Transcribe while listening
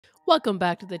Welcome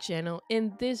back to the channel.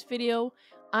 In this video,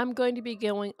 I'm going to be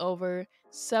going over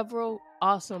several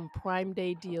awesome Prime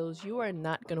Day deals you are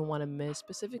not going to want to miss,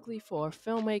 specifically for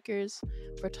filmmakers,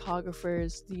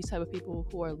 photographers, these type of people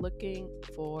who are looking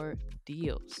for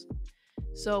deals.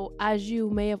 So, as you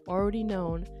may have already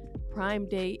known, Prime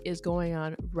Day is going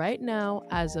on right now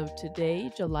as of today,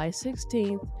 July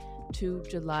 16th to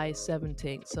July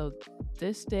 17th. So,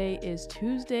 this day is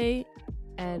Tuesday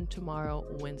and tomorrow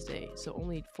Wednesday. So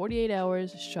only 48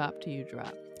 hours, shop till you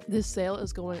drop. This sale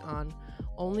is going on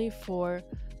only for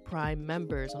Prime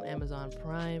members on Amazon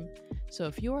Prime. So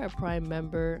if you are a Prime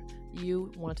member,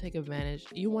 you want to take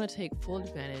full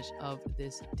advantage of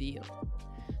this deal.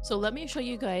 So let me show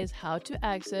you guys how to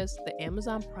access the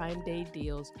Amazon Prime Day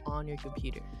deals on your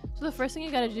computer. So the first thing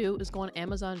you got to do is go on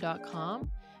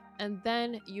amazon.com, and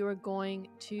then you're going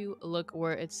to look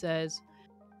where it says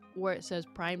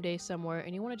Prime Day somewhere,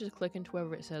 and you want to just click into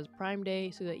wherever it says Prime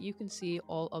Day so that you can see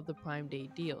all of the Prime Day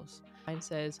deals. Mine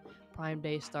says Prime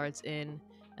Day starts in,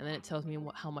 and then it tells me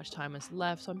how much time is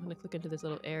left. So I'm going to click into this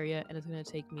little area, and it's going to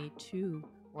take me to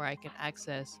where I can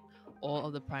access all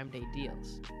of the Prime Day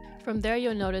deals. From there,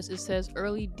 you'll notice it says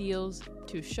early deals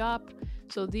to shop.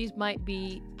 So these might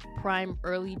be Prime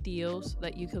early deals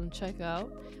that you can check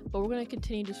out, but we're going to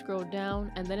continue to scroll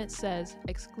down, and then it says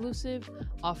exclusive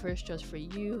offers just for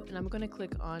you, and I'm going to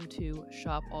click on to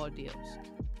shop all deals.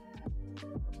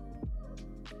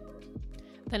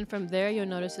 Then from there, you'll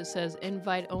notice it says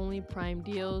invite only Prime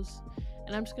deals,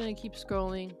 and I'm just going to keep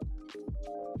scrolling.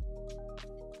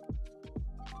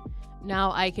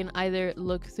 Now I can either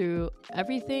look through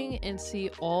everything and see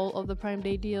all of the Prime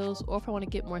Day deals, or if I want to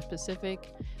get more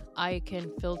specific, I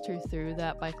can filter through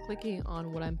that by clicking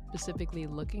on what I'm specifically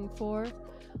looking for,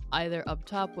 either up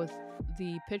top with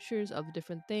the pictures of the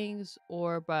different things,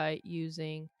 or by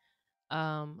using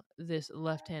this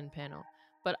left-hand panel.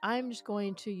 But I'm just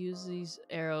going to use these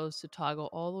arrows to toggle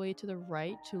all the way to the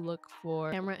right to look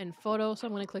for camera and photo. So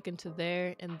I'm going to click into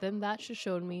there, and then that should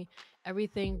show me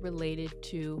everything related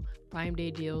to Prime Day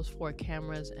deals for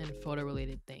cameras and photo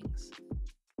related things.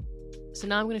 So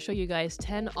now I'm going to show you guys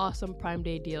 10 awesome Prime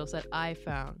Day deals that I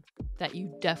found that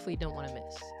you definitely don't want to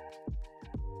miss.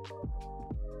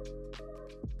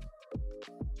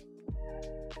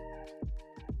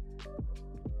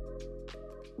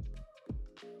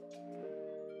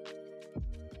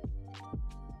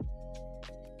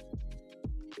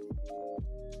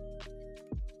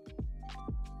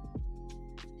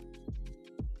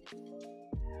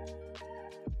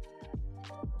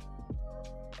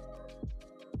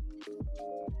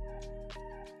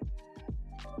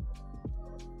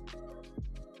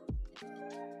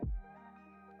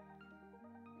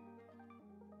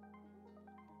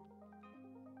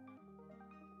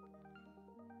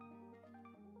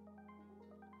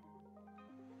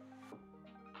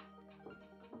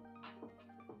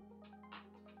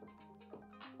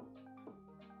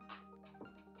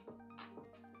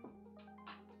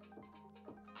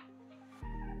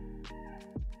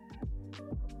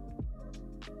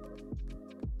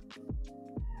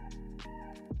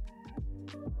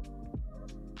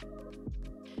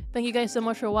 Thank you guys so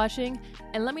much for watching,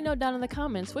 and let me know down in the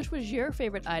comments which was your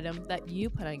favorite item that you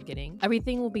plan on getting.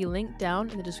 Everything will be linked down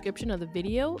in the description of the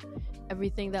video,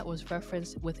 everything that was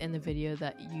referenced within the video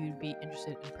that you'd be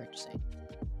interested in purchasing.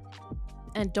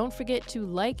 And don't forget to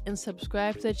like and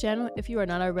subscribe to the channel if you are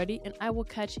not already, and I will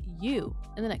catch you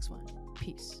in the next one.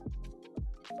 Peace.